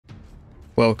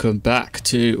Welcome back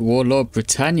to Warlord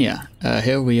Britannia.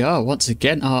 Here we are once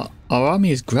again. Our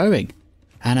army is growing,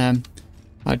 and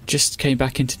I just came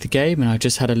back into the game and I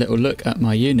just had a little look at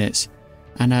my units,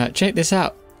 and check this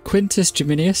out. Quintus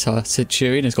Geminius, our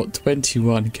centurion, has got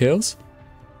 21 kills,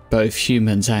 both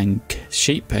humans and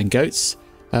sheep and goats.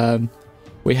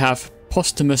 We have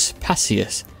Postumus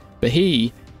Passius, but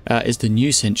he is the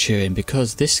new centurion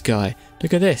because this guy,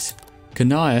 look at this,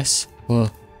 Gnaeus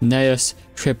or Gnaeus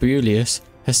Trebulius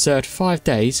has served 5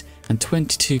 days and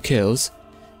 22 kills.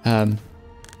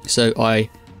 So I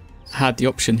had the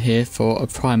option here for a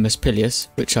Primus Pilius,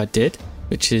 which I did,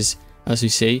 which is, as we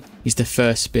see, he's the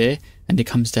first spear, and he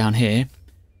comes down here.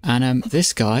 And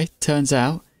this guy, turns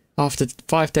out, after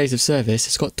 5 days of service,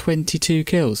 has got 22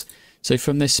 kills. So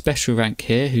from this special rank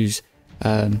here, who's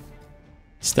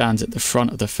stands at the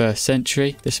front of the first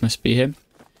century, this must be him.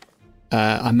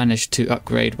 I managed to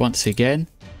upgrade once again.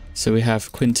 So we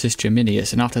have Quintus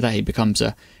Geminius, and after that he becomes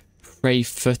a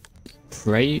Praefectus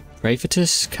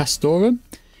Castorum,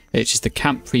 which is the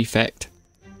camp prefect.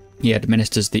 He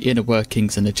administers the inner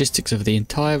workings and logistics of the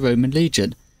entire Roman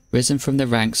legion. Risen from the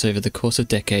ranks over the course of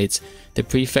decades, the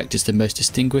prefect is the most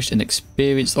distinguished and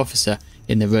experienced officer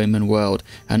in the Roman world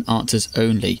and answers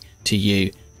only to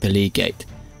you, the legate.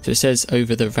 So it says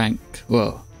over the rank,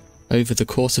 well, over the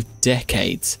course of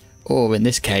decades, or in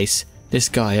this case, this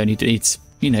guy only needs,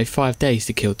 5 days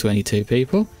to kill 22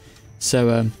 people.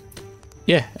 So,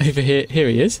 yeah, over here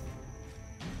he is.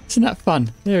 Isn't that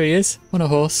fun? There he is, on a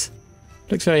horse.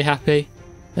 Looks very happy.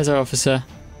 There's our officer.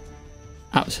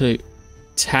 Absolute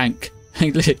tank.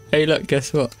 Hey, look,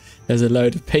 guess what? There's a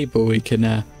load of people we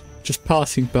can, just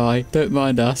passing by. Don't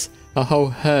mind us. A whole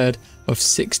herd of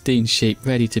 16 sheep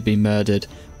ready to be murdered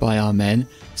by our men.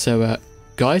 So,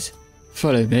 guys,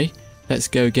 follow me. Let's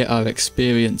go get our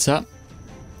experience up.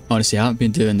 Honestly, I haven't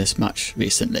been doing this much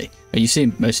recently. You've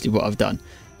seen mostly what I've done.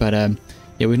 But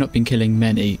yeah, we've not been killing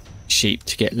many sheep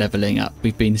to get leveling up.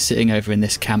 We've been sitting over in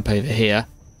this camp over here,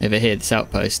 this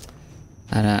outpost.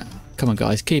 And come on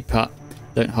guys, keep up.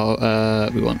 Don't hold,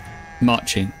 we want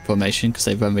marching formation because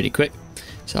they run really quick.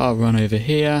 So I'll run over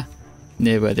here,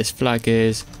 near where this flag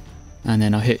is. And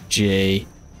then I'll hit G.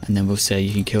 And then we'll say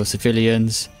you can kill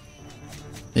civilians.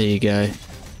 There you go.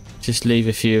 Just leave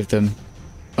a few of them.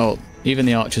 Oh, even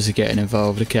the archers are getting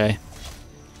involved, okay.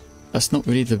 That's not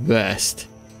really the best.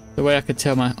 The way I could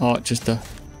tell my archers to...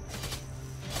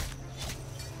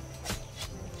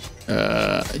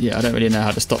 yeah, I don't really know how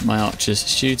to stop my archers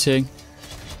shooting.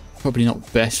 Probably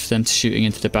not best for them shooting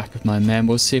into the back of my men.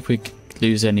 We'll see if we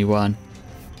lose anyone.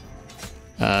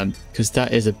 Because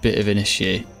that is a bit of an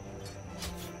issue.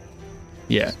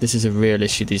 Yeah, this is a real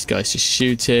issue. These guys just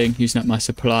shooting, using up my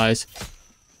supplies.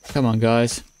 Come on,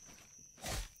 guys.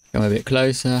 Come a bit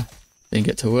closer, then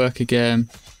get to work again.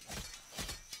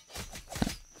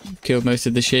 Killed most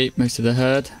of the sheep, most of the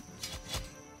herd.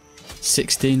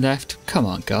 16 left. Come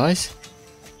on, guys.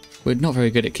 We're not very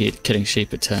good at killing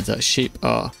sheep, it turns out. Sheep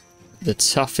are the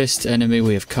toughest enemy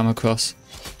we have come across,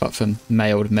 apart from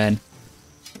mailed men.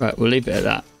 Right, we'll leave it at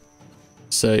that.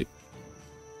 So,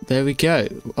 there we go.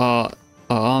 Our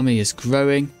army is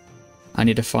growing. I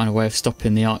need to find a way of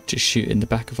stopping the archers shooting the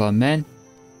back of our men,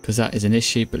 because that is an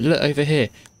issue. But look over here,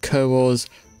 Cohors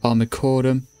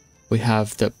Armicorum. We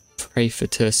have the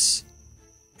Praefectus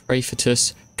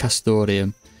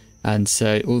Castorium, and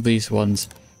so all these ones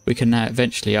we can now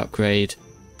eventually upgrade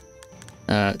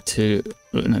to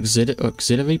an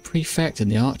auxiliary prefect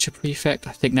and the archer prefect.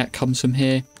 I think that comes from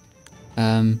here.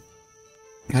 I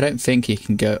don't think he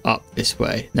can go up this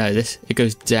way. No, it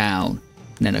goes down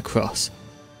and then across.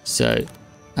 So,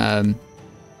 oh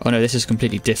no, this is a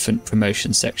completely different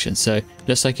promotion section. So,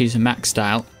 looks like he's maxed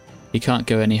out. He can't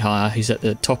go any higher. He's at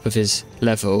the top of his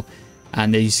level.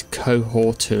 And these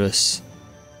cohortus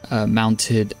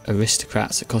mounted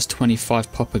aristocrats that cost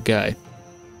 25 pop a go.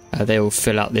 They will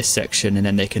fill out this section and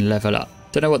then they can level up.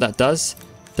 Don't know what that does.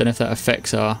 Don't know if that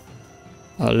affects our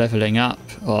leveling up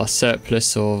or our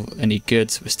surplus or any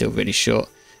goods. We're still really short.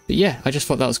 But yeah, I just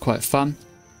thought that was quite fun.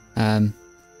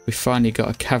 We finally got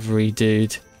a cavalry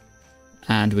dude.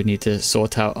 And we need to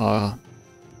sort out our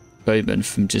bowmen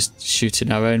from just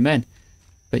shooting our own men.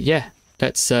 But yeah,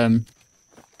 let's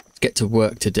get to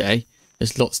work today.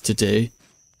 There's lots to do.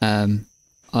 I'm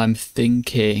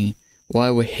thinking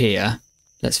while we're here,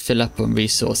 let's fill up on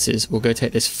resources. We'll go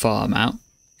take this farm out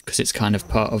because it's kind of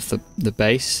part of the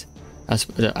base as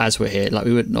we're here. Like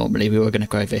we wouldn't normally. We were going to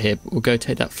go over here, but we'll go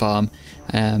take that farm.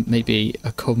 Maybe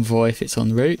a convoy if it's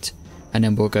en route. And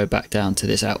then we'll go back down to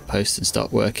this outpost and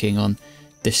start working on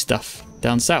this stuff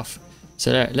down south.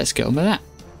 So let's get on with that.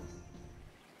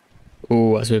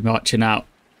 Oh, as we're marching out,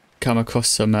 come across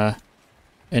some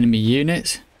enemy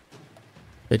units.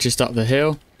 They're just up the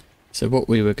hill. So what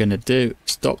we were going to do,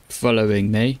 stop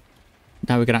following me.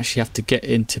 Now we're going to actually have to get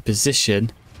into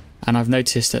position. And I've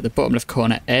noticed at the bottom left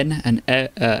corner N and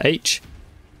H,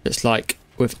 it's like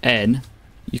with N,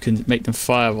 you can make them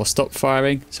fire or stop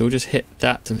firing. So we'll just hit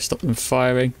that to stop them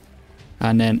firing.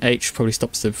 And then H probably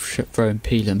stops them throwing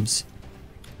pilums.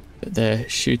 But they're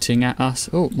shooting at us.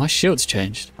 Oh, my shield's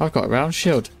changed. I've got a round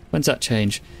shield. When's that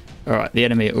change? Alright, the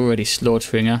enemy are already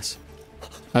slaughtering us.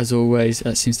 As always,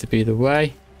 that seems to be the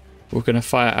way. We're going to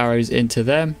fire arrows into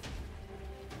them.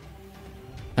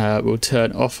 We'll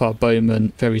turn off our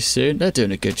bowmen very soon. They're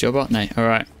doing a good job, aren't they?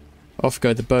 Alright, off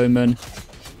go the bowmen.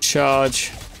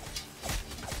 Charge.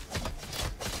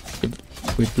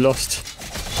 We've lost.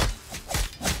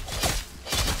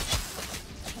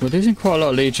 We're losing quite a lot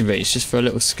of legionaries just for a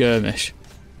little skirmish.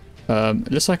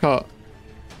 It looks like our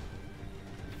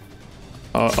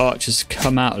archers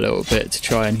come out a little bit to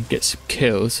try and get some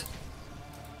kills.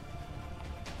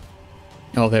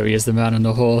 Oh, there he is, the man on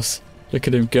the horse. Look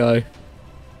at him go.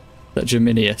 That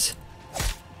Geminius.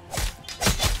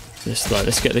 Just like,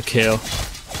 let's get the kill.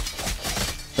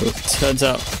 Oh, it turns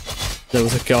out there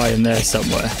was a guy in there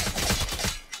somewhere.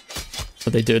 What are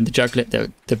they doing? The juggling?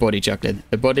 They're body juggling.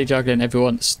 They're body juggling,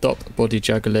 everyone. Stop body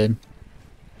juggling.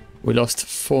 We lost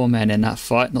 4 men in that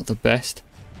fight. Not the best.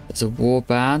 There's a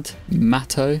warband.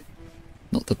 Matto.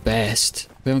 Not the best.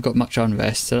 We haven't got much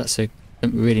unrest, so that's don't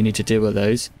really need to deal with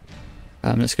those.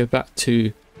 Let's go back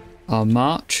to our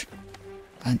march.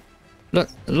 And look,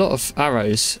 a lot of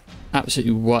arrows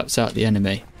absolutely wipes out the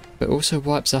enemy, but also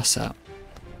wipes us out.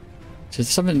 So there's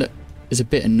something that is a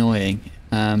bit annoying.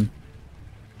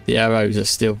 The arrows are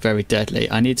still very deadly.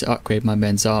 I need to upgrade my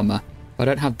men's armour. I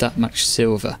don't have that much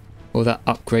silver. All that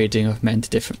upgrading of men to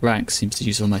different ranks seems to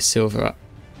use all my silver up.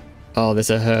 Oh, there's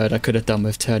a herd. I could have done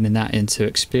with turning that into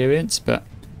experience, but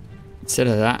instead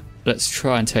of that, let's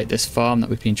try and take this farm that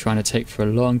we've been trying to take for a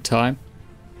long time.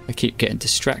 I keep getting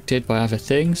distracted by other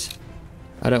things.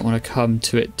 I don't want to come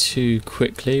to it too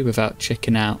quickly without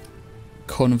checking out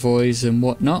convoys and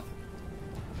whatnot.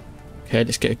 Okay,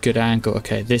 let's get a good angle.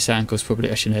 Okay, this angle is probably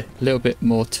actually a little bit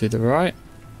more to the right.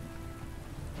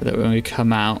 So that when we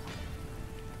come out,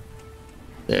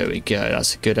 there we go.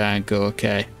 That's a good angle.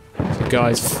 Okay, so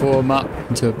guys, form up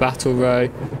into a battle row.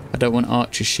 I don't want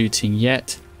archers shooting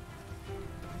yet.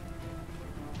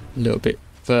 A little bit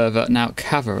further. Now,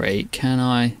 cavalry, can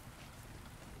I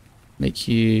make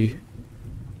you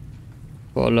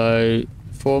follow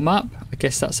form up? I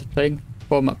guess that's a thing.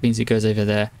 Form up means he goes over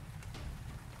there.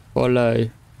 Follow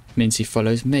means he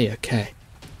follows me. Okay,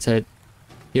 so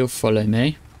he'll follow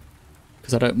me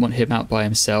because I don't want him out by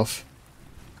himself.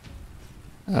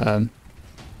 Forgot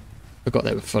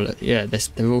they were follow. Yeah,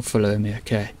 they're all following me.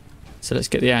 Okay, so let's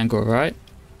get the angle right.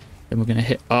 Then we're going to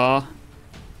hit R.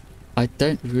 I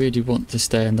don't really want to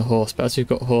stay on the horse, but as we've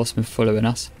got horsemen following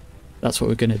us, that's what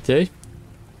we're going to do.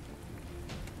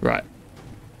 Right.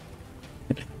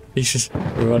 He's just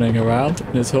running around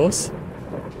on his horse.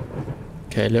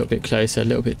 Okay, a little bit closer, a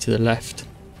little bit to the left.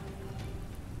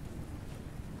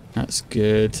 That's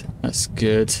good. That's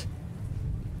good.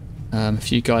 A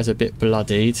few guys are a bit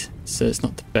bloodied, so it's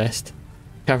not the best.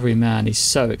 Cavalryman, he's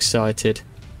so excited.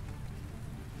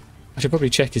 I should probably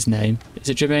check his name. Is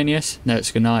it Germanius? No,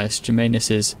 it's Gonias.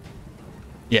 Germanius is...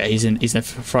 yeah, he's in the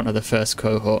front of the first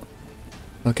cohort.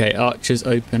 Okay, archers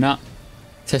open up.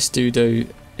 Testudo,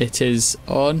 it is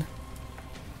on.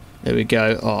 There we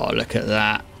go. Oh, look at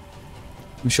that.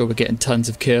 I'm sure we're getting tons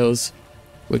of kills.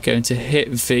 We're going to hit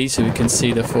V so we can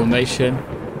see the formation.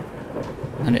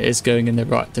 And it is going in the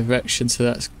right direction, so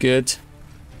that's good.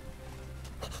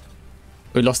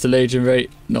 We lost a legionary.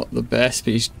 Not the best,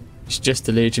 but he's just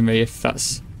a legionary if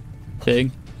that's the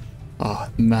thing. Oh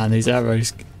man, these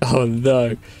arrows. Oh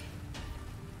no.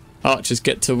 Archers,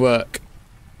 get to work.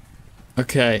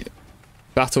 Okay.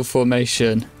 Battle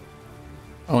formation.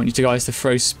 I want you guys to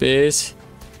throw spears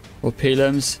or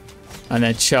pilums and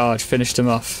then charge, finish them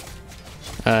off.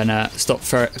 And stop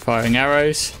firing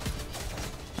arrows.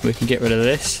 We can get rid of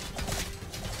this.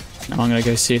 Now I'm going to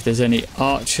go see if there's any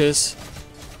archers.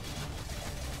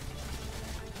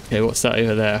 Okay, what's that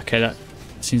over there? Okay, that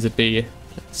seems to be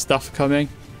stuff coming.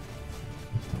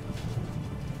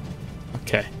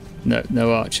 Okay,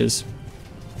 no archers.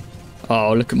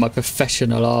 Oh, look at my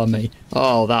professional army.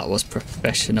 Oh, that was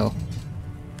professional.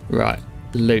 Right,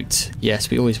 loot.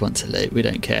 Yes, we always want to loot. We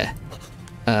don't care.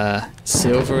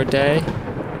 Silver a day.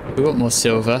 We want more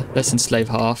silver. Let's enslave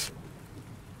half.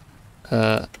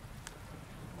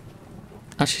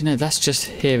 Actually, no, that's just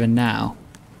here and now.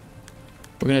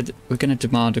 we're gonna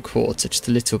demand a quarter, just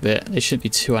a little bit. They shouldn't be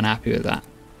too unhappy with that.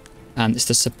 And it's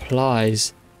the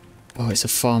supplies. Oh, it's a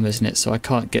farm, isn't it? So I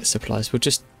can't get supplies. We'll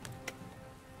just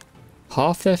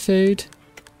half their food,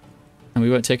 and we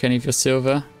won't take any of your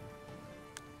silver.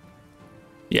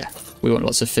 Yeah, we want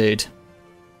lots of food.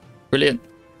 Brilliant.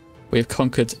 We have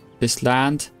conquered this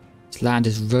land. This land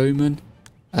is Roman.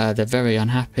 They're very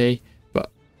unhappy, but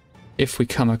if we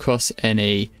come across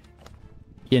any,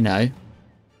 you know,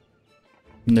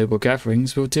 noble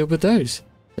gatherings, we'll deal with those.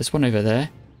 There's one over there,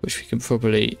 which we can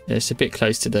probably, it's a bit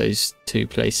close to those two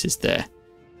places there.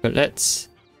 But let's,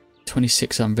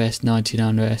 26 unrest, 19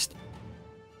 unrest.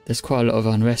 There's quite a lot of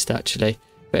unrest actually.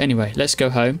 But anyway, let's go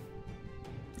home.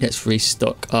 Let's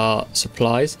restock our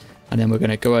supplies, and then we're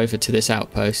going to go over to this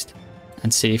outpost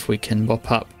and see if we can mop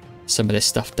up some of this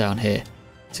stuff down here.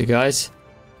 So guys,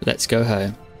 let's go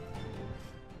home.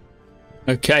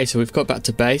 Okay, so we've got back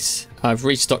to base. I've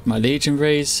restocked my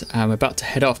legionaries. I'm about to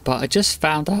head off, but I just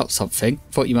found out something.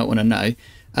 Thought you might want to know.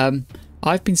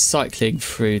 I've been cycling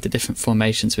through the different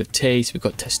formations with T. So we've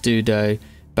got Testudo,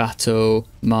 Battle,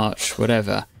 March,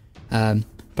 whatever.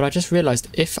 But I just realised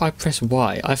if I press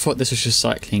Y, I thought this was just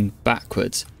cycling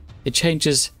backwards. It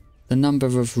changes the number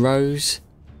of rows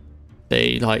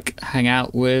they like hang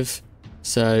out with.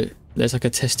 So there's like a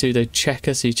Testudo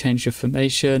checker, so you change your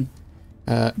formation.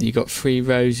 You've got 3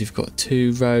 rows, you've got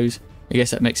 2 rows. I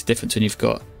guess that makes a difference when you've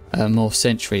got more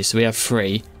centuries. So we have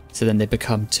 3, so then they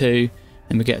become 2.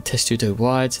 Then we get a Testudo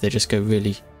wide, so they just go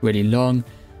really, really long.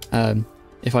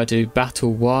 If I do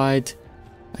battle wide,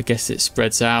 I guess it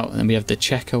spreads out. And then we have the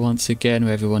checker once again,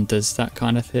 where everyone does that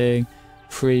kind of thing.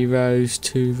 3 rows,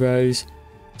 2 rows.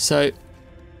 So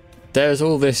there's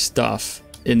all this stuff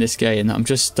in this game that I'm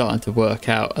just starting to work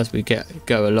out as we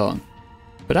go along.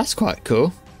 But that's quite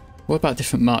cool. What about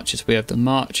different marches? We have the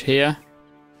march here.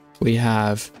 We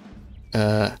have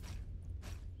no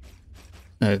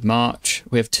march.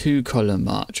 We have 2 column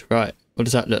march. Right. What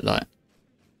does that look like?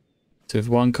 So we have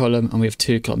 1 column and we have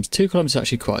 2 columns. 2 columns is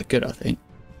actually quite good, I think.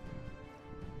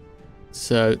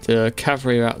 So the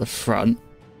cavalry are at the front.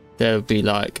 There'll be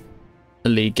like a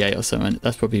league gate or something.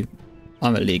 That's probably,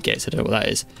 I'm at league gate, so I don't know what that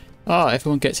is. Oh,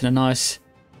 everyone gets in a nice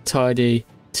tidy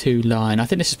 2 line. I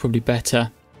think this is probably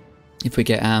better if we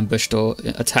get ambushed or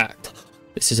attacked.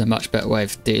 This is a much better way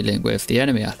of dealing with the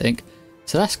enemy, I think.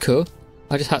 So that's cool.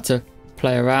 I just had to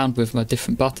play around with my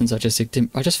different buttons. I just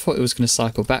thought it was going to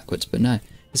cycle backwards, but no,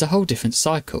 it's a whole different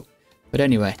cycle. But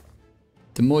anyway,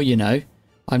 the more you know.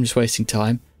 I'm just wasting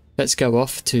time. Let's go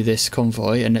off to this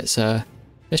convoy and let's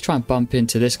try and bump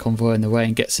into this convoy on the way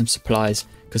and get some supplies,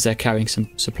 because they're carrying some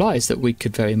supplies that we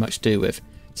could very much do with.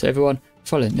 So everyone,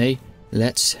 follow me.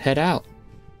 Let's head out.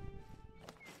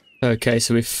 Okay,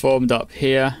 so we've formed up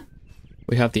here.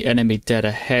 We have the enemy dead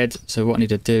ahead. So what I need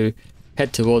to do,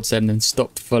 head towards them, then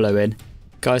stop following.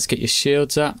 Guys, get your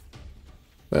shields up.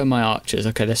 Where are my archers?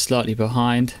 Okay, they're slightly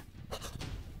behind.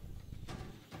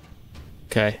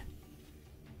 Okay.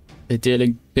 They're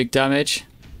dealing big damage.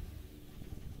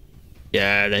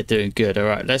 Yeah, they're doing good.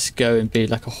 Alright, let's go and be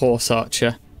like a horse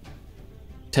archer.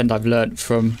 Pretend I've learnt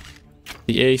from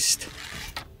the east.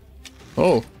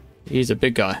 Oh, he's a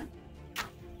big guy.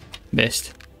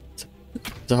 Missed.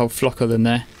 There's a whole flock of them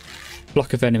there.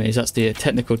 Flock of enemies, that's the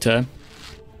technical term.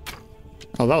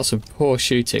 Oh, that was some poor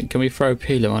shooting. Can we throw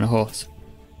Peeler on a horse?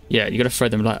 Yeah, you got to throw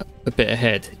them like a bit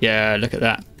ahead. Yeah, look at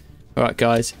that. Alright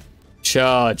guys,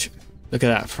 charge. Look at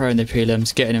that, throwing the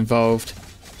Pelums, getting involved.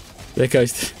 There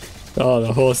goes... Oh,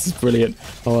 the horse is brilliant.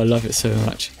 Oh, I love it so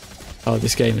much. Oh,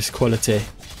 this game is quality.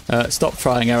 Stop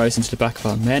firing arrows into the back of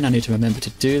our men. I need to remember to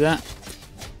do that.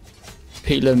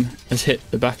 Pelum has hit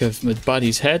the back of my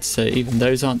buddy's head, so even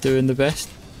those aren't doing the best.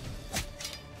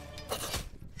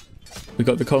 We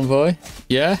got the convoy.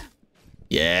 Yeah?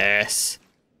 Yes.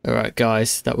 Alright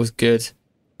guys, that was good.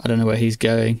 I don't know where he's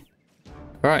going.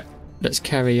 Alright, let's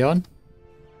carry on.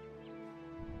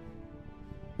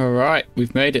 Alright,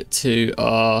 we've made it to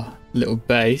our little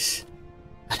base.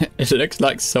 It looks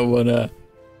like someone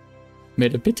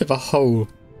made a bit of a hole,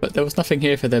 but there was nothing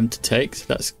here for them to take, so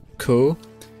that's cool.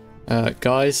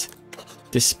 Guys,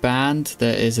 disband.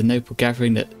 There is a noble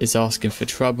gathering that is asking for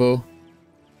trouble.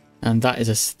 And that is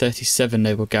a 37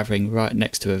 noble gathering right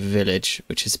next to a village,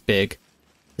 which is big.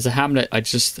 There's a hamlet. I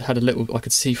just had a little... I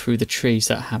could see through the trees,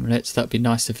 that hamlet, so that'd be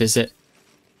nice to visit.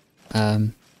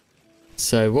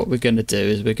 So what we're going to do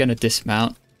is we're going to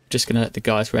dismount. Just going to let the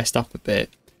guys rest up a bit.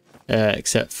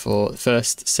 Except for the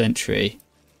first century.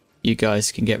 You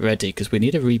guys can get ready, because we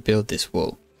need to rebuild this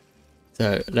wall.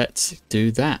 So let's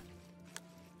do that.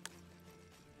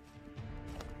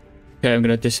 Okay, I'm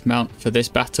going to dismount for this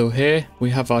battle here.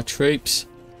 We have our troops.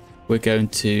 we're going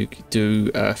to do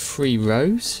 3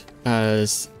 rows,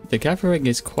 as the gathering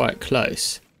is quite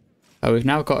close. We've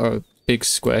now got a big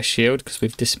square shield because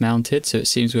we've dismounted, so it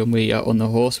seems when we are on the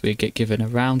horse we get given a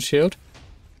round shield.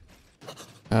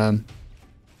 The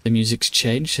music's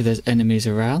changed, so there's enemies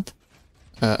around.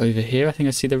 Over here I think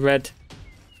I see the red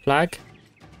flag.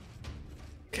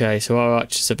 Okay, so our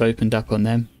archers have opened up on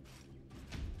them.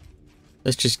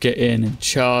 Let's just get in and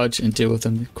charge and deal with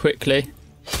them quickly.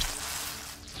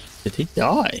 Did he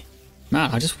die?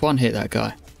 Man, I just one-hit that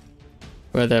guy.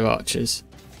 Where are their archers?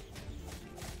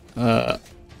 I'm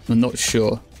not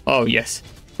sure. Oh, yes.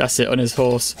 That's it, on his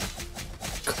horse.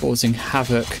 Causing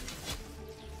havoc.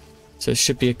 So it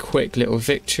should be a quick little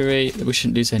victory. We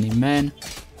shouldn't lose any men.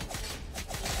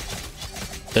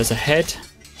 There's a head.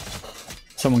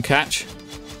 Someone catch.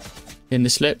 In the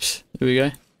slips. There we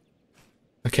go.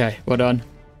 Okay, well done.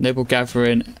 Noble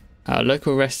gathering. Our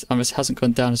local rest hasn't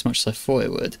gone down as much as I thought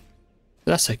it would.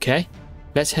 But that's okay.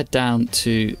 Let's head down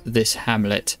to this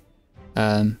hamlet.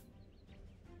 There's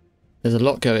a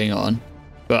lot going on,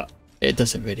 but it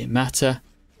doesn't really matter.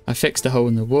 I fixed a hole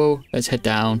in the wall. Let's head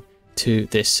down to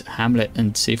this hamlet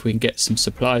and see if we can get some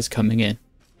supplies coming in.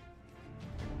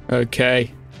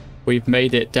 Okay, we've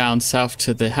made it down south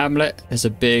to the hamlet. There's a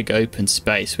big open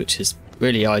space, which is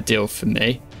really ideal for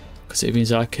me because it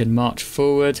means I can march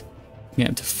forward, get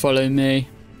them to follow me.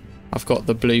 I've got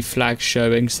the blue flag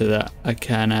showing so that I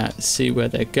can see where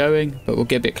they're going, but we'll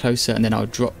get a bit closer and then I'll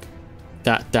drop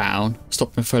that down,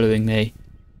 stop them following me,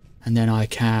 and then I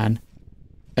can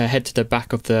head to the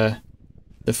back of the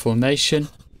formation.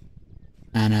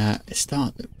 And it's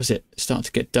starting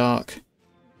to get dark.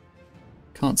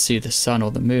 Can't see the sun or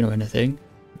the moon or anything.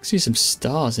 I can see some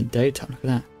stars in daytime. Look at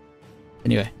that.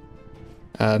 Anyway,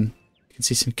 you can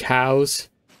see some cows.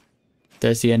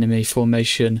 There's the enemy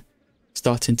formation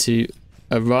starting to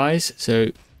arise.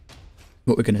 So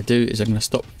what we're going to do is I'm going to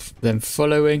stop them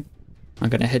following. I'm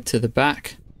going to head to the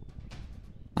back.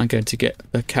 I'm going to get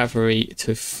the cavalry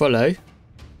to follow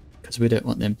because we don't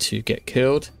want them to get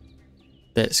killed.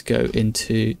 Let's go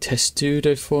into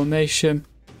testudo formation.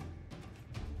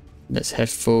 Let's head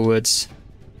forwards.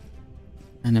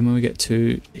 And then when we get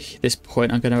to this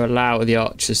point, I'm going to allow the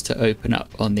archers to open up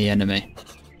on the enemy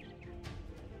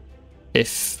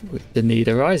if the need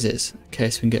arises. Okay,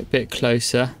 so we can get a bit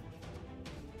closer.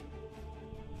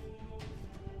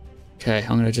 Okay,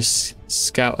 I'm going to just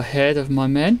scout ahead of my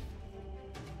men.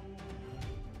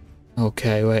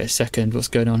 Okay, wait a second. What's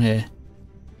going on here?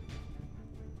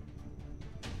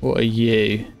 What are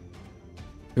you?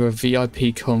 You're a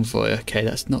VIP convoy. Okay,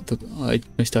 that's not the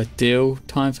most ideal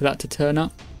time for that to turn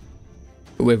up.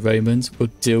 But we're Romans. We'll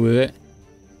deal with it.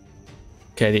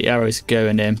 Okay, the arrow's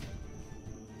going in.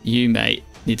 You, mate,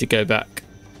 need to go back.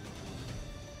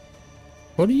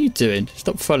 What are you doing?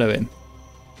 Stop following.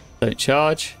 Don't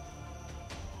charge.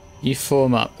 You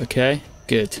form up, okay?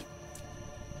 Good.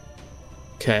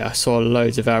 Okay, I saw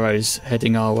loads of arrows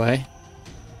heading our way.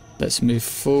 Let's move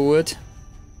forward.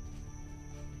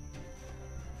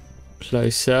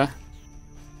 Closer.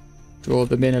 Draw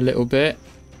them in a little bit.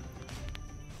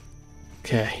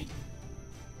 Okay.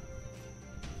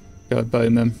 Go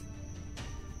bowman.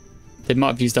 They might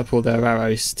have used up all their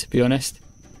arrows, to be honest.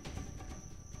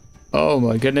 Oh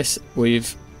my goodness,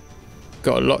 we've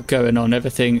got a lot going on.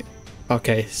 Everything.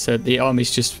 Okay, so the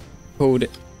army's just pulled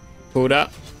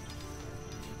up.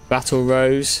 Battle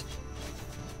rose.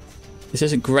 This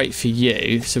isn't great for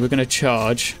you, so we're going to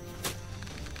charge.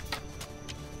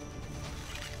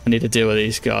 I need to deal with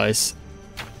these guys.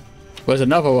 Where's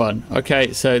another one?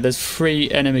 Okay, so there's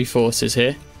 3 enemy forces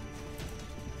here.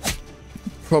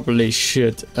 Probably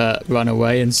should run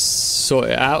away and sort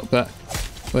it out, but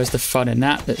where's the fun in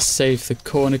that? Let's save the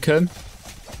cornicum.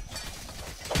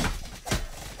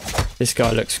 This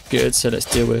guy looks good, so let's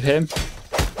deal with him.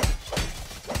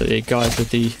 The guys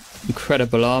with the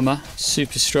incredible armor,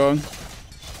 super strong.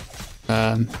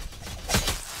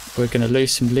 We're going to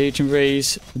lose some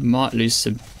legionaries. We might lose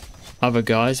some other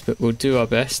guys, but we'll do our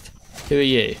best. Who are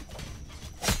you?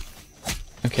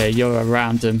 Okay, you're a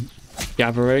random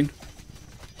gathering.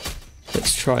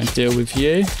 Let's try and deal with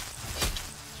you.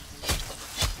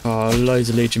 Oh, loads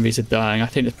of legionaries are dying. I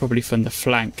think it's probably from the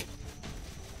flank.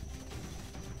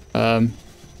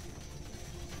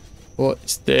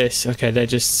 What's this? Okay, they're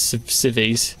just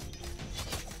civvies.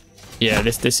 Yeah,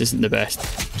 this isn't the best.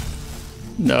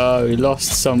 No, we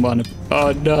lost someone.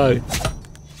 Oh no.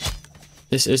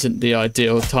 This isn't the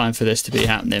ideal time for this to be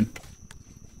happening.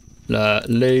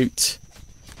 Loot.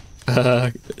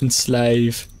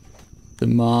 Enslave.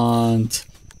 Demand.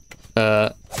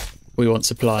 We want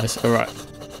supplies. Alright.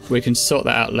 We can sort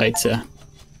that out later.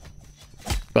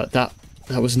 but that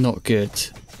was not good.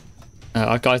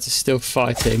 Our guys are still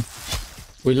fighting.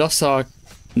 We lost our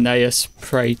Naeus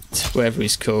Prate, whatever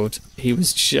he's called. He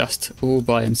was just all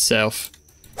by himself.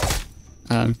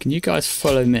 Can you guys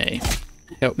follow me?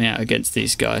 Help me out against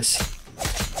these guys.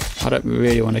 I don't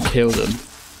really want to kill them.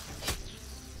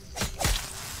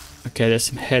 Okay, there's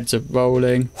some heads are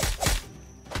rolling.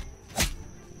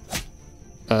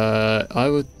 I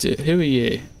would do... Who are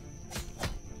you?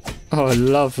 Oh, I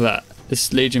love that.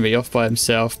 This legionary off by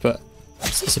himself, but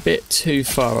it's a bit too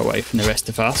far away from the rest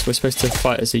of us. We're supposed to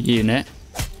fight as a unit.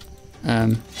 I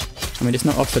mean, it's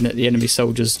not often that the enemy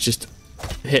soldiers just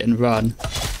hit and run.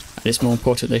 And it's more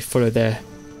important they follow their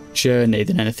journey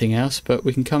than anything else. But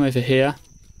we can come over here.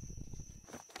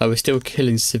 Oh, we're still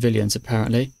killing civilians,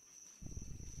 apparently.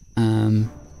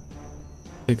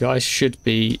 The guys should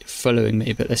be following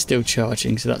me, but they're still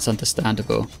charging, so that's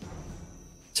understandable.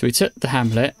 So we took the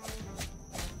hamlet,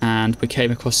 and we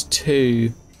came across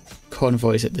 2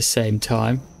 convoys at the same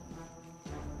time.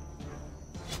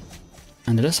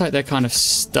 And it looks like they're kind of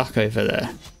stuck over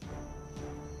there.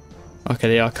 Okay,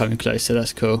 they are coming closer,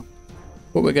 that's cool.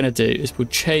 What we're going to do is we'll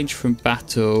change from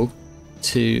battle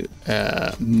to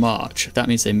march. That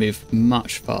means they move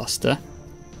much faster.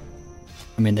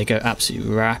 I mean, they go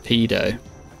absolutely rapido.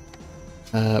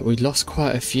 We lost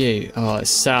quite a few. Oh, it's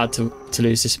sad to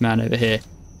lose this man over here.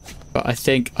 But I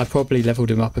think I probably leveled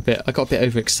him up a bit. I got a bit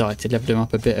overexcited, leveled him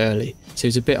up a bit early. So he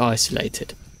was a bit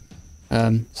isolated.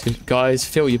 So guys,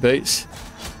 fill your boots.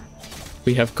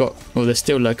 We have got... Well, there's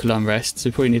still local unrest, so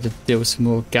we probably need to deal with some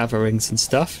more gatherings and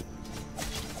stuff.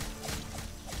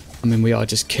 I mean, we are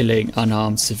just killing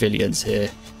unarmed civilians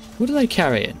here. What are they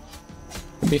carrying?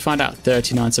 We find out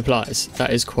 39 supplies.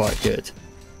 That is quite good.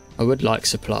 I would like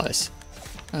supplies.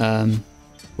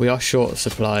 We are short of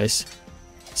supplies.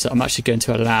 So I'm actually going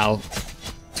to allow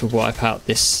to wipe out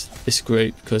this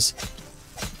group because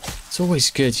it's always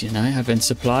good, you know, having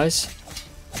supplies.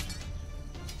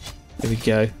 There we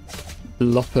go.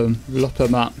 Lop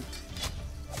them up.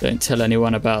 Don't tell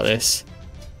anyone about this.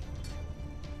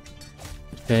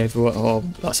 Okay, everyone, oh,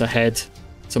 that's a head.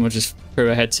 Someone just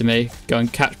threw a head to me. Go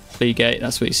and catch Gate,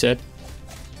 that's what he said.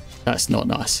 That's not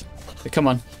nice. But come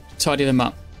on, tidy them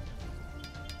up.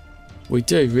 We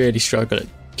do really struggle at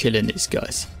killing these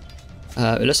guys.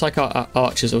 It looks like our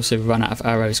archers also run out of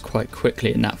arrows quite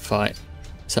quickly in that fight.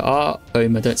 So our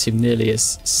bowmen don't seem nearly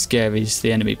as scary as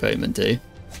the enemy bowmen do.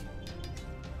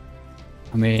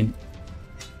 I mean,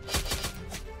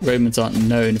 Romans aren't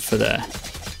known for their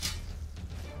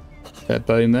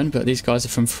bowmen, but these guys are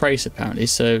from Thrace apparently,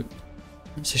 so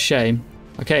it's a shame.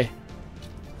 Okay,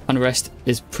 unrest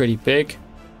is pretty big.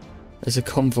 There's a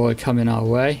convoy coming our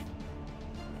way,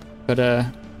 but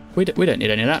we don't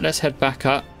need any of that. Let's head back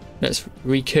up. Let's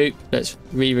recoup. Let's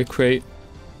re-recruit.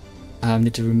 I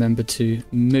need to remember to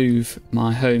move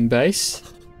my home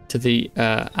base to the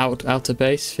outer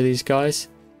base for these guys,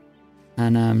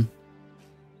 and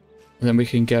then we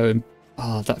can go and...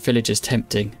 Oh, that village is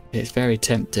tempting. It's very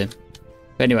tempting.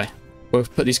 But anyway, we'll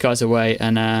put these guys away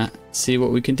and see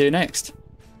what we can do next.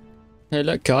 Hey,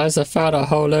 look, guys! I found a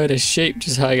whole load of sheep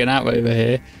just hanging out over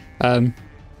here.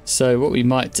 So what we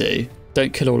might do,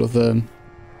 don't kill all of them,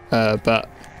 but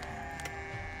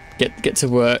get to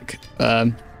work.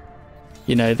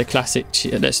 You know, the classic,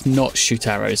 let's not shoot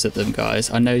arrows at them,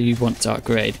 guys. I know you want to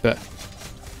upgrade, but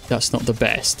that's not the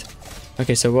best.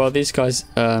 Okay, so while these guys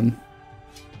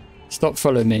stop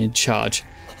following me and charge,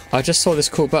 I just saw this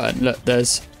cool button. Look,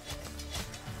 there's...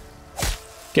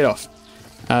 Get off.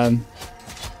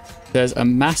 There's a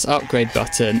mass upgrade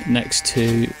button next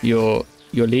to your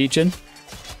legion.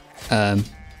 I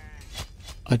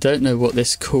don't know what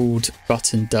this called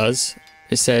button does.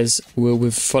 It says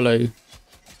will follow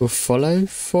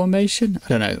formation. I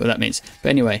don't know what that means. But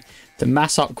anyway, the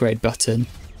mass upgrade button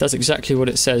does exactly what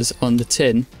it says on the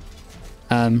tin.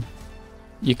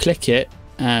 You click it.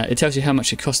 It tells you how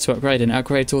much it costs to upgrade, and it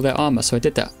upgrades all their armor. So I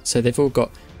did that. So they've all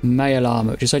got mail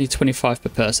armor, which is only 25 per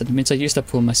person. It means I used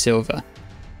up all my silver.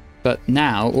 But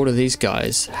now all of these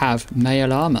guys have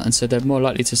mail armor, and so they're more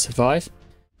likely to survive.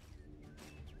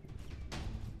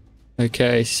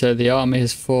 Okay, so the army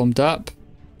has formed up.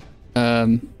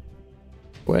 Where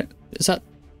is that?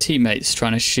 Teammates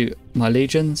trying to shoot my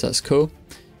legions. That's cool.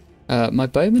 My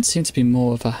bowmen seem to be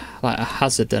more of a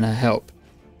hazard than a help.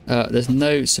 There's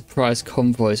no surprise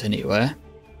convoys anywhere,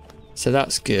 so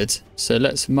that's good. So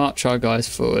let's march our guys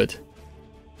forward,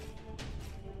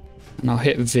 and I'll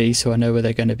hit V so I know where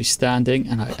they're going to be standing,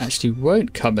 and I actually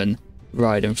won't come and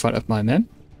ride in front of my men.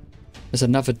 As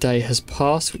another day has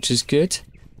passed, which is good,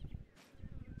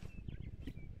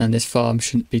 and this farm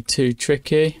shouldn't be too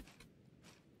tricky.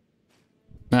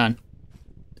 Man.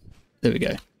 There we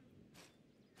go.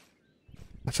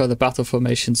 I feel the battle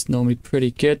formation's normally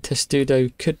pretty good. Testudo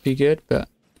could be good, but...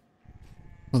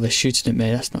 Oh, they're shooting at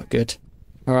me. That's not good.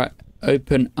 Alright,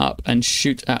 open up and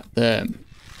shoot at them.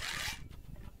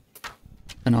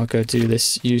 And I'll go do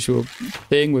this usual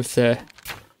thing with their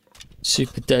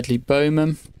super deadly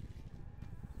bowmen.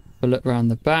 I'll look round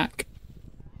the back.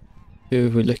 Who are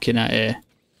we looking at here?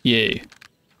 You.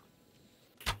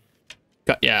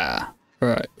 Got ya.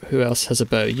 Alright, who else has a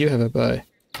bow? You have a bow.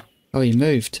 Oh, he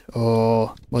moved.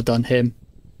 Oh, well done him.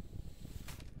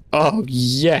 Oh,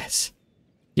 yes.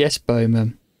 Yes,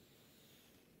 bowman.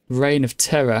 Reign of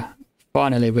terror.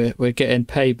 Finally, we're getting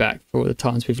payback for all the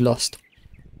times we've lost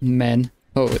men.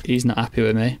 Oh, he's not happy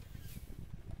with me.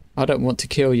 I don't want to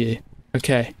kill you.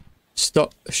 Okay.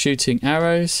 Stop shooting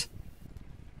arrows.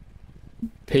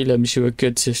 Pilums, you were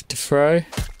good to throw.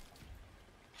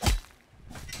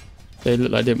 They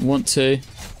look like they didn't want to.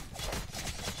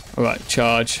 Alright,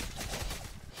 charge.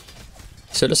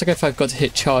 So it looks like if I've got to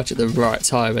hit charge at the right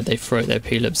time when they throw their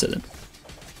pilums at them.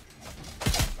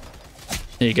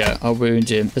 There you go, I'll wound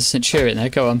him. There's a centurion there,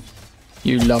 go on.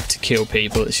 You love to kill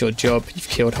people, it's your job. You've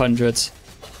killed hundreds.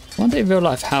 I wonder in real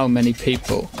life how many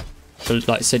people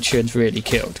like centurions really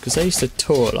killed, because they used to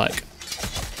tour like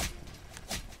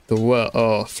the world.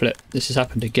 Oh flip, this has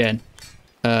happened again.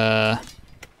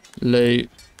 Loot,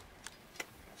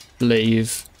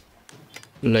 leave,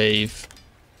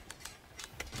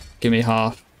 give me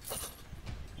half.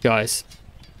 Guys,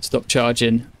 stop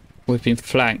charging. We've been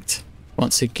flanked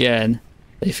once again.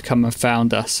 They've come and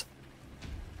found us.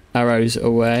 Arrows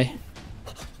away,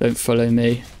 don't follow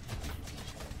me.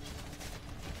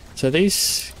 So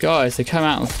these guys, they come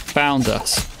out and found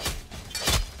us,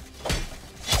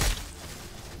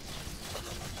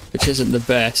 which isn't the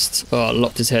best. Oh, I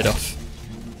lopped his head off.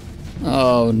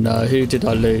 Oh no, who did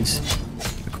I lose?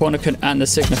 The Quantican and the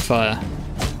Signifier.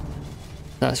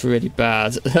 That's really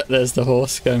bad. There's the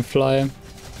horse going flying.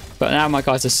 But now my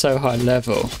guys are so high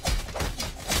level.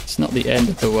 It's not the end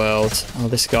of the world. Oh,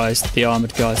 this guy's the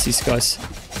armoured guys. These guys.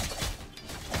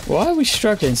 Why are we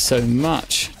struggling so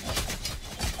much?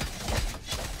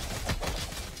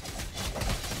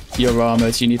 You're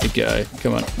armoured, you need to go.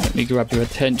 Come on, let me grab your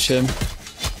attention.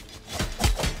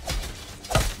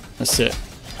 That's it.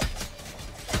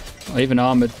 I even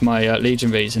armoured my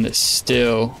legionaries and it's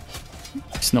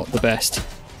not the best.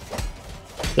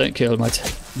 Don't kill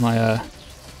my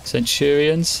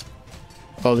centurions.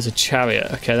 Oh, there's a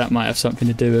chariot. Okay, that might have something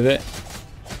to do with it.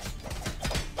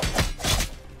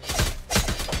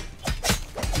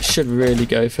 I should really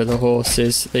go for the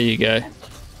horses. There you go.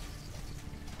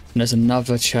 And there's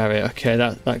another chariot. Okay,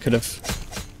 that could have...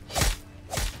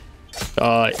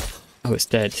 Oh, it's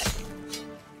dead.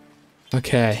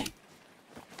 Okay.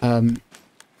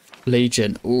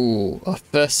 Legion. Ooh, our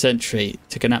first century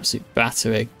took an absolute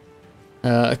battering.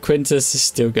 Quintus is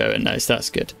still going though, so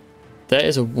that's good. There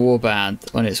is a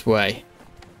warband on its way.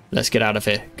 Let's get out of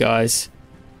here, guys.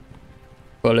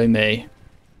 Follow me.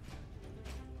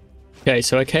 Okay,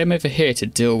 so I came over here to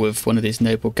deal with one of these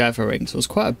noble gatherings. It was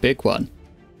quite a big one.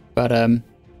 But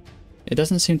it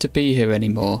doesn't seem to be here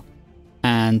anymore.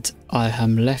 And I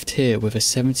am left here with a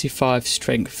 75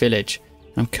 strength village.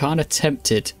 I'm kind of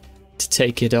tempted to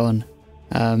take it on.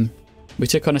 We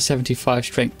took on a 75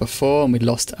 strength before and we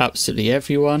lost absolutely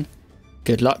everyone.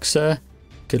 Good luck, sir.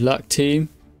 Good luck, team.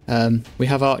 We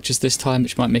have archers this time,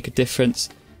 which might make a difference.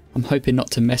 I'm hoping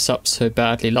not to mess up so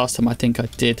badly. Last time I think I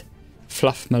did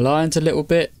fluff my lions a little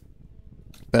bit.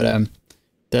 But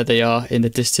there they are in the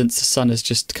distance. The sun has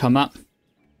just come up.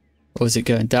 Or is it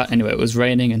going down? Anyway, it was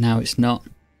raining and now it's not.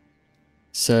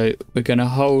 So we're going to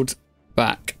hold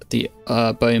back the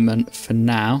bowmen for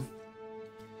now.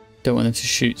 Don't want them to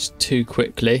shoot too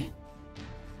quickly.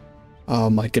 Oh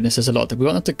my goodness, there's a lot. We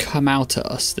want them to come out at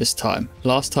us this time.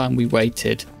 Last time we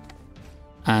waited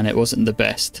and it wasn't the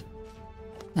best.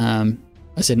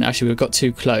 As in, actually we got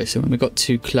too close, and when we got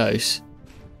too close,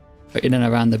 in and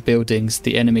around the buildings,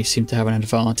 the enemy seem to have an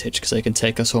advantage because they can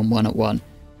take us on one-at-one.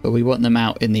 But we want them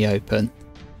out in the open.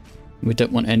 We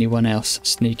don't want anyone else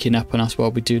sneaking up on us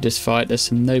while we do this fight. There's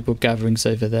some noble gatherings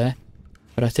over there,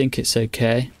 but I think it's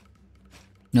okay.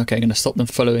 Okay, I'm going to stop them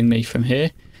following me from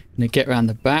here. I'm going to get around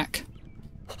the back.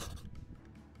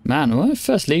 Man, my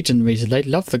first legionaries, they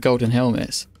love the golden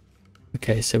helmets.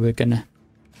 Okay, so we're gonna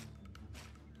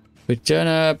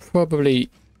probably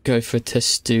go for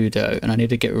Testudo, and I need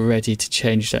to get ready to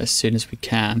change that as soon as we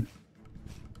can.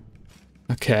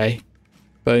 Okay,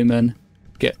 bowmen,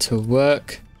 get to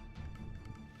work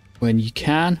when you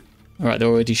can. Alright, they're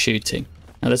already shooting.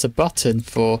 Now there's a button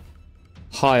for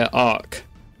higher arc.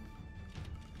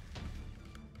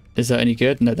 Is that any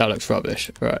good? No, that looks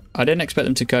rubbish. Right. I didn't expect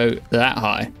them to go that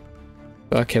high.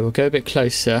 Okay, we'll go a bit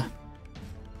closer.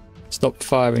 Stop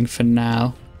firing for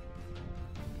now.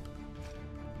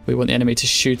 We want the enemy to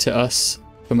shoot at us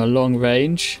from a long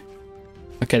range.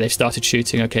 Okay, they've started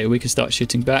shooting. Okay, we can start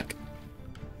shooting back.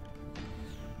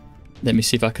 Let me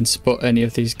see if I can spot any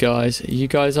of these guys. Are you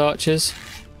guys archers?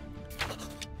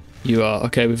 You are.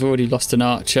 Okay, we've already lost an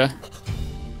archer.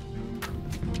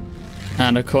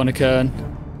 And a cornicern.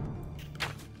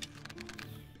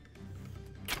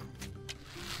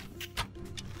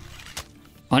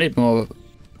 I need more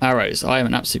arrows. I am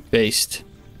an absolute beast.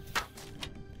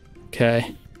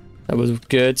 Okay. That was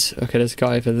good. Okay, there's a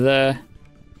guy over there.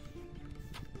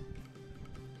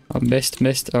 I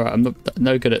missed. Alright, I'm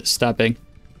no good at stabbing.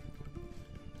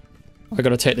 I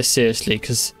gotta take this seriously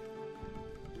because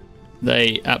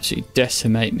they absolutely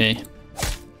decimate me.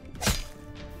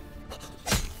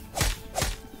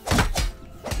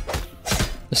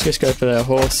 Let's just go for their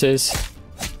horses.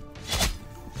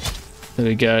 There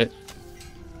we go.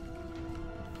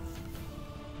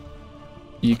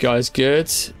 You guys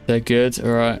good? They're good.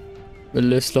 Alright. We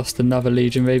just lost another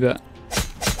legionary, but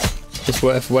it's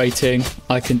worth waiting.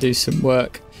 I can do some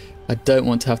work. I don't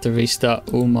want to have to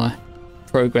restart all my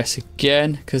progress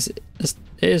again because it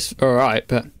is alright,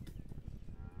 but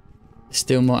there's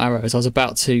still more arrows. I was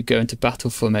about to go into battle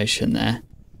formation there.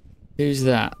 Who's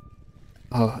that?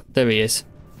 Oh, there he is.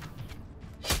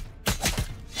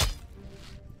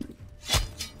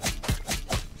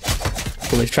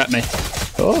 Oh, they've trapped me.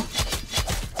 Oh,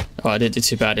 I didn't do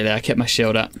too badly there. I kept my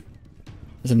shield up.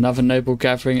 There's another noble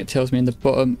gathering, it tells me in the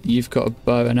bottom. You've got a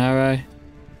bow and arrow.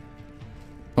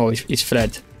 Oh, he's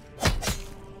fled.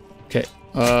 Okay,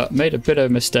 made a bit of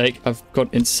a mistake. I've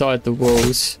got inside the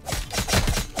walls.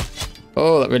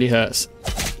 Oh, that really hurts.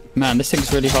 Man, this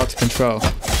thing's really hard to control.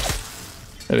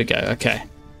 There we go, okay.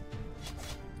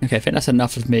 Okay, I think that's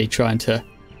enough of me trying to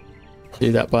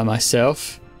do that by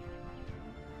myself.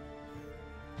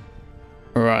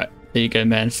 Alright, there you go,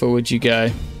 men. Forward you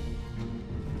go.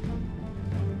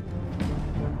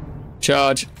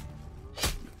 Charge.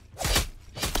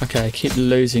 Okay, I keep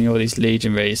losing all these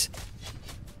legionaries.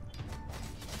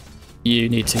 You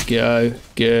need to go.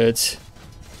 Good.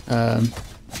 Go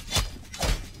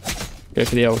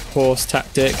for the old horse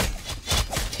tactic.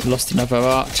 Lost another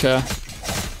archer.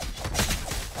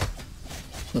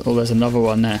 Oh, there's another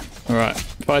one there. Alright,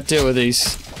 if I deal with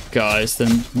these guys,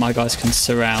 then my guys can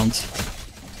surround.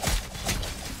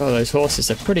 Oh, those horses,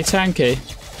 they're pretty tanky.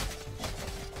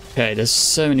 Okay, there's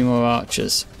so many more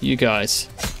archers. You guys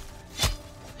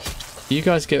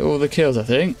get all the kills, I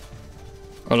think.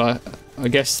 Well, I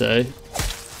guess so.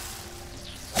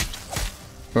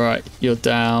 Right, you're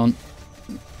down.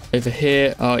 Over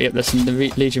here. Oh, yep, there's some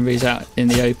legionaries out in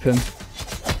the open.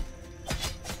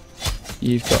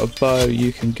 You've got a bow,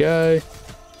 you can go.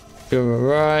 You're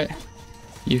alright.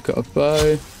 You've got a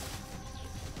bow.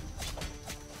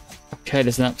 Okay,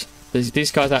 there's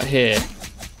these guys out here.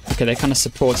 Okay, they're kind of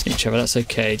supporting each other. That's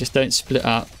okay. Just don't split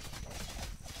up.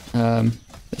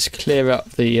 Let's clear up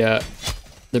the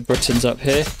Britons up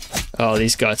here. Oh,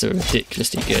 these guys are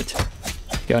ridiculously good.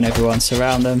 Go on, everyone,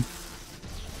 surround them.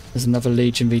 There's another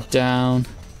legionary down,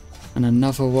 and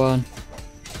another one.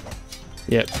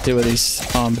 Yep, deal with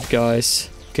these armored guys.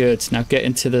 Good. Now get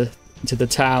into the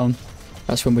town.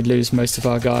 That's when we lose most of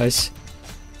our guys.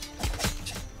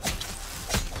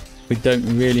 We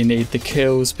don't really need the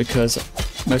kills because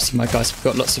most of my guys have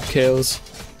got lots of kills.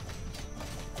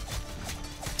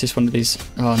 Just one of these.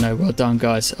 Oh no, well done,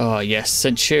 guys. Oh yes,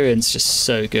 Centurion's just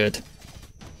so good.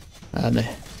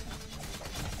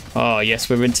 Oh yes,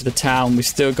 we're into the town. We've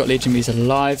still got legionaries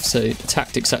alive, so the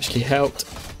tactics actually helped.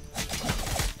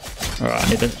 Alright, I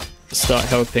need to start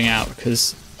helping out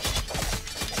because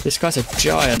this guy's a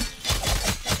giant.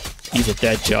 He's a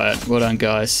dead giant. Well done,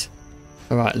 guys.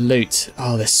 Alright, loot.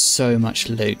 Oh, there's so much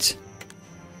loot.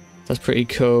 That's pretty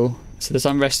cool. So this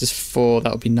unrest is 4,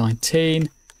 that'll be 19.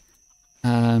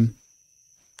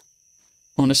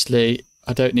 Honestly,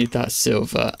 I don't need that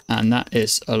silver, and that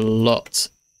is a lot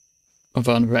of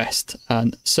unrest.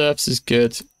 And serfs is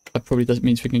good. That probably doesn't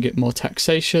mean we can get more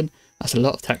taxation. That's a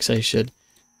lot of taxation.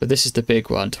 But this is the big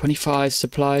one. 25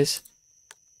 supplies.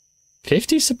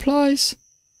 50 supplies?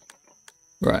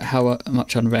 Right, how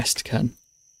much unrest can...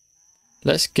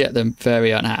 Let's get them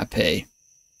very unhappy.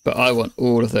 But I want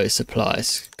all of those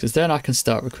supplies, because then I can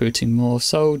start recruiting more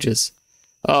soldiers.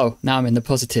 Oh, now I'm in the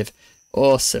positive.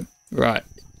 Awesome. Right,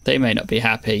 they may not be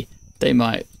happy. They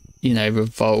might, you know,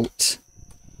 revolt.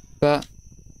 But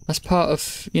that's part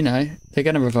of, you know, they're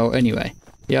going to revolt anyway.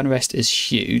 The unrest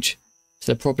is huge.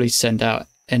 So they'll probably send out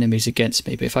enemies against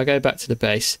me. But if I go back to the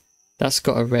base, that's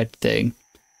got a red thing.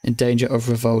 In danger of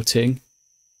revolting.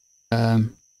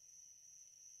 So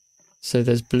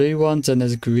there's blue ones and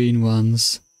there's green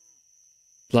ones.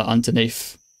 Like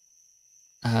underneath.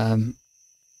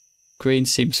 Green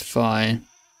seems fine.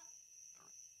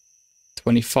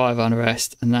 25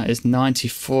 unrest. And that is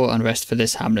 94 unrest for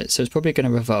this hamlet. So it's probably going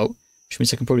to revolt. Which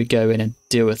means I can probably go in and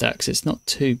deal with that because it's not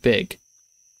too big.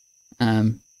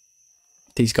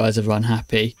 These guys are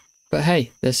unhappy. But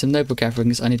hey, there's some noble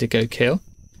gatherings I need to go kill.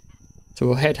 So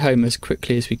we'll head home as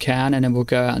quickly as we can and then we'll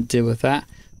go out and deal with that.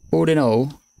 All in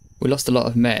all, we lost a lot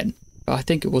of men, but I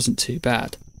think it wasn't too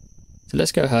bad. So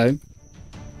let's go home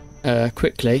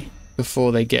quickly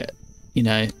before they get, you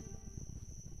know,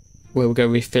 we'll go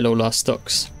refill all our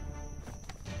stocks.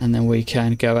 And then we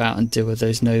can go out and deal with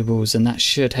those nobles and that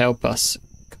should help us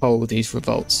cull these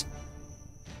revolts.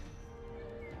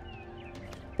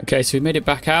 Okay, so we made it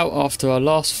back out after our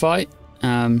last fight.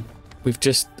 We've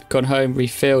just gone home,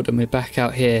 refilled, and we're back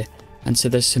out here. And so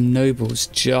there's some nobles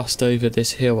just over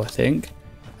this hill, I think.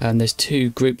 And there's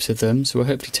two groups of them, so we'll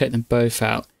hopefully take them both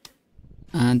out.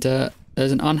 And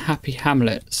there's an unhappy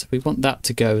hamlet, so we want that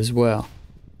to go as well.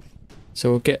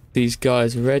 So we'll get these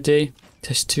guys ready.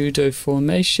 Testudo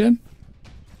formation.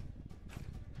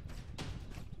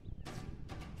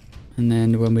 And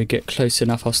then when we get close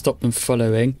enough, I'll stop them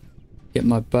following. Get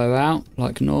my bow out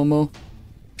like normal.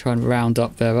 Try and round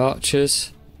up their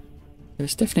archers.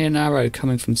 There's definitely an arrow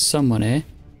coming from someone here.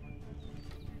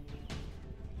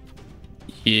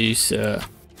 You, sir.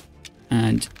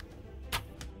 And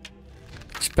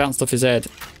just bounced off his head.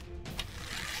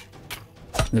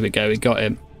 There we go, we got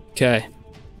him. Okay.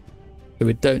 So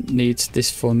we don't need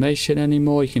this formation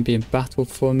anymore. You can be in battle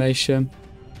formation.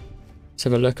 Let's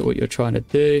have a look at what you're trying to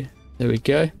do. There we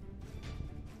go.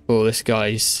 Oh, this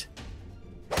guy's...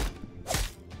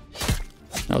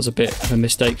 That was a bit of a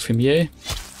mistake from you.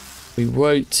 We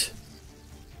won't...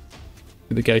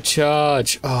 Here we go,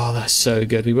 charge. Oh, that's so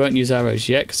good. We won't use arrows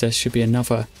yet because there should be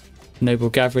another noble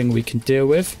gathering we can deal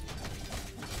with.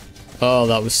 Oh,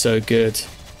 that was so good.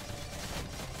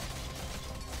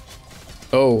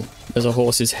 Oh, there's a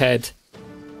horse's head.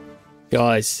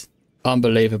 Guys,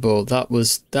 unbelievable. That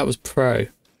was pro.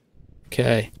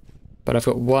 Okay. But I've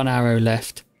got one arrow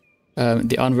left.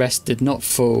 The unrest did not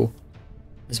fall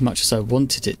as much as I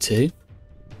wanted it to.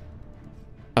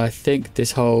 I think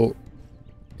this whole...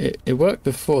 It worked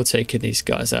before taking these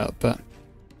guys out, but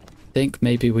I think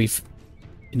maybe we've,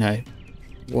 you know,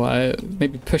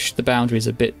 maybe pushed the boundaries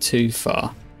a bit too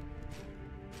far.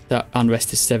 That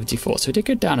unrest is 74, so it did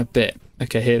go down a bit.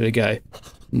 Okay, here we go.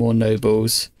 More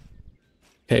nobles.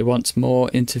 Okay, once more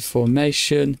into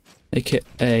formation. Make it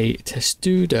a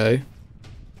testudo.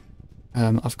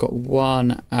 I've got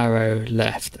one arrow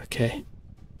left. Okay.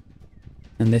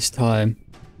 And this time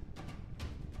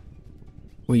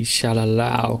we shall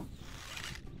allow...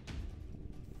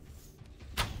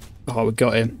 Oh, we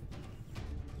got him.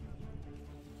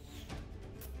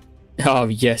 Oh,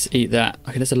 yes, eat that.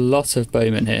 Okay, there's a lot of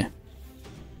bowmen here.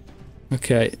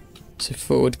 Okay, so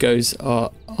forward goes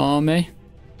our army.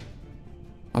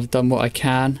 I've done what I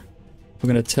can.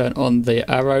 We're going to turn on the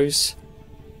arrows.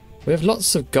 We have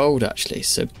lots of gold, actually,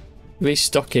 so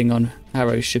restocking on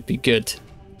arrows should be good.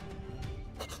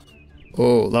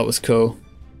 Oh, that was cool.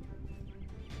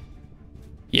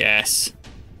 Yes.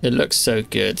 It looks so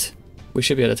good. We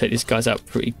should be able to take these guys out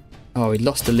pretty... Oh, we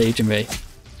lost the legionary.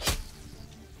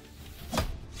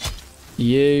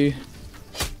 You,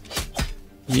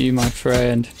 my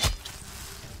friend.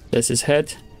 There's his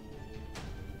head.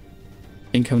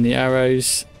 In come the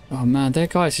arrows. Oh man, their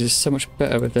guys are just so much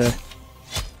better with their...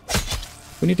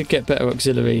 We need to get better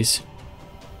auxiliaries.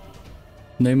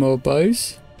 No more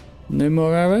bows? No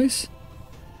more arrows?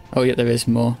 Oh yeah, there is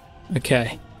more.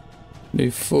 Okay.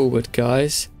 Move forward,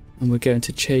 guys. And we're going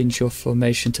to change your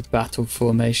formation to battle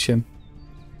formation.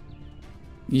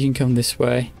 You can come this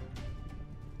way.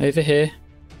 Over here.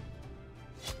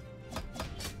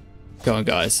 Go on,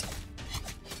 guys.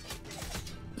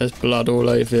 There's blood all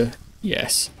over.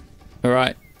 Yes.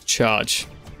 Alright, charge.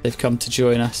 They've come to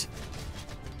join us.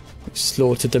 We've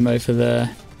slaughtered them over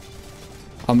there.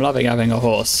 I'm loving having a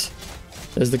horse.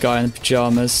 There's the guy in the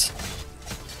pyjamas.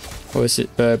 Or is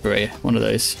it Burberry? One of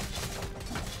those.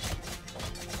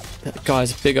 That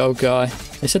guy's a big old guy.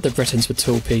 They said the Britons were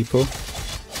tall people.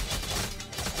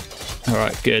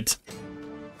 Alright, good.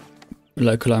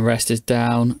 Local unrest is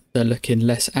down. They're looking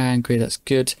less angry. That's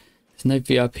good. There's no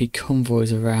VIP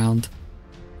convoys around.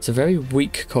 It's a very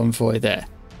weak convoy there.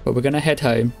 But we're going to head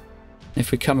home.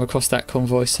 If we come across that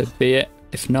convoy, so be it.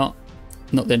 If not,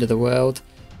 not the end of the world.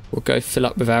 We'll go fill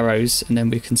up with arrows and then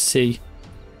we can see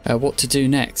what to do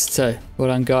next. So, well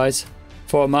done guys.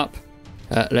 Form up.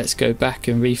 Let's go back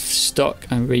and restock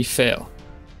and refill.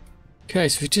 Okay,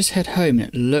 so we just head home and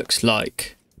it looks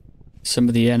like some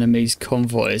of the enemy's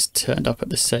convoys turned up at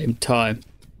the same time.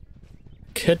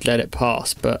 Could let it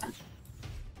pass, but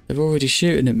they're already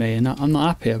shooting at me and I'm not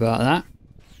happy about that.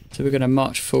 So we're going to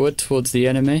march forward towards the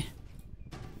enemy.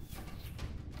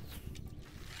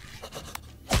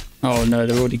 Oh no,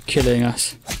 they're already killing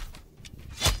us.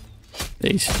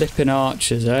 These flipping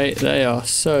archers, eh? They are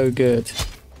so good.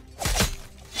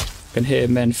 I can hear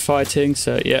men fighting,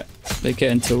 so yeah, they're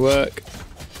getting to work.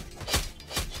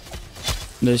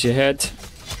 There's your head.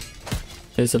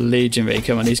 There's a legionary.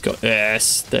 Come on, he's got...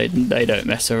 Yes, they don't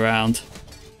mess around.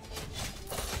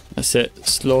 That's it.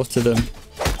 Slaughter them.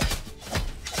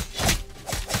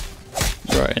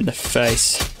 Right in the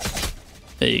face.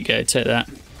 There you go, take that.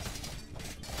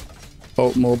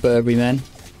 Oh, more Burberry men.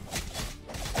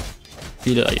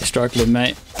 You look like you're struggling,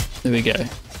 mate. There we go.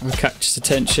 I'll catch his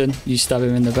attention. You stab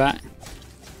him in the back.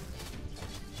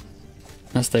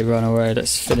 As they run away,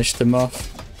 let's finish them off.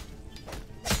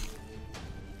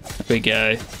 There we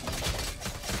go.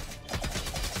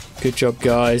 Good job,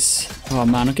 guys. Oh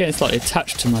man, I'm getting slightly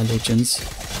attached to my legions.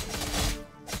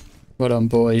 Well done,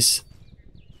 boys.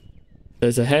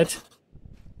 There's a head.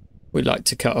 We like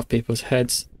to cut off people's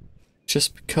heads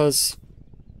just because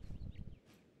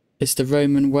it's the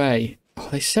Roman way. Oh,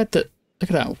 they said that.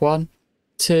 Look at that. 1,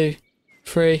 2,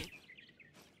 3.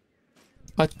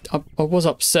 I was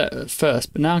upset at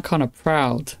first, but now I'm kind of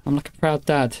proud. I'm like a proud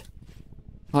dad.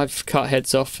 I've cut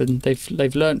heads off and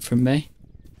they've learnt from me.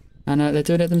 And they're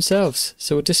doing it themselves.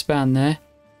 So we'll disband there.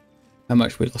 How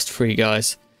much? We lost 3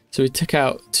 guys. So we took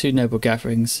out 2 noble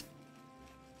gatherings.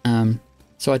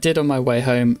 So I did on my way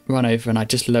home run over and I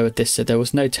just lowered this so there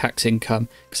was no tax income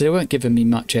because they weren't giving me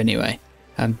much anyway.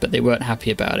 But they weren't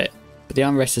happy about it. But the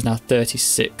unrest is now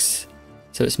 36.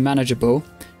 So it's manageable.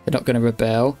 They're not going to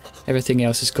rebel. Everything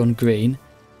else has gone green.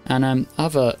 And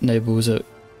other nobles are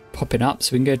popping up.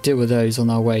 So we can go deal with those on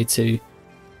our way to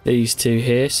these 2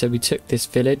 here. So we took this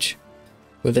village.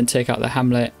 We'll then take out the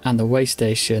hamlet and the way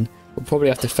station. We'll probably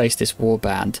have to face this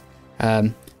warband.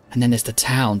 And then there's the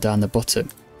town down the bottom.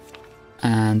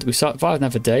 And we survived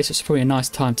another day. So it's probably a nice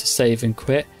time to save and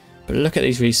quit. But look at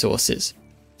these resources.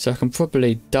 So I can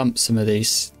probably dump some of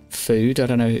these food. I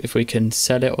don't know if we can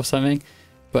sell it or something.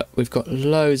 But we've got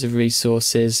loads of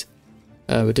resources.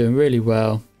 We're doing really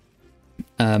well.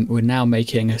 We're now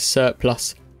making a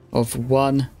surplus of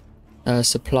 1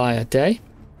 supply a day.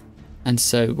 And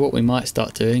so what we might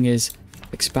start doing is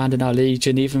expanding our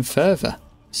legion even further.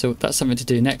 So that's something to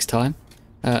do next time.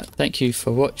 Thank you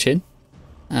for watching.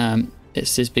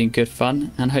 It's been good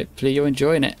fun and hopefully you're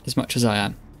enjoying it as much as I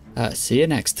am. See you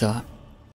next time.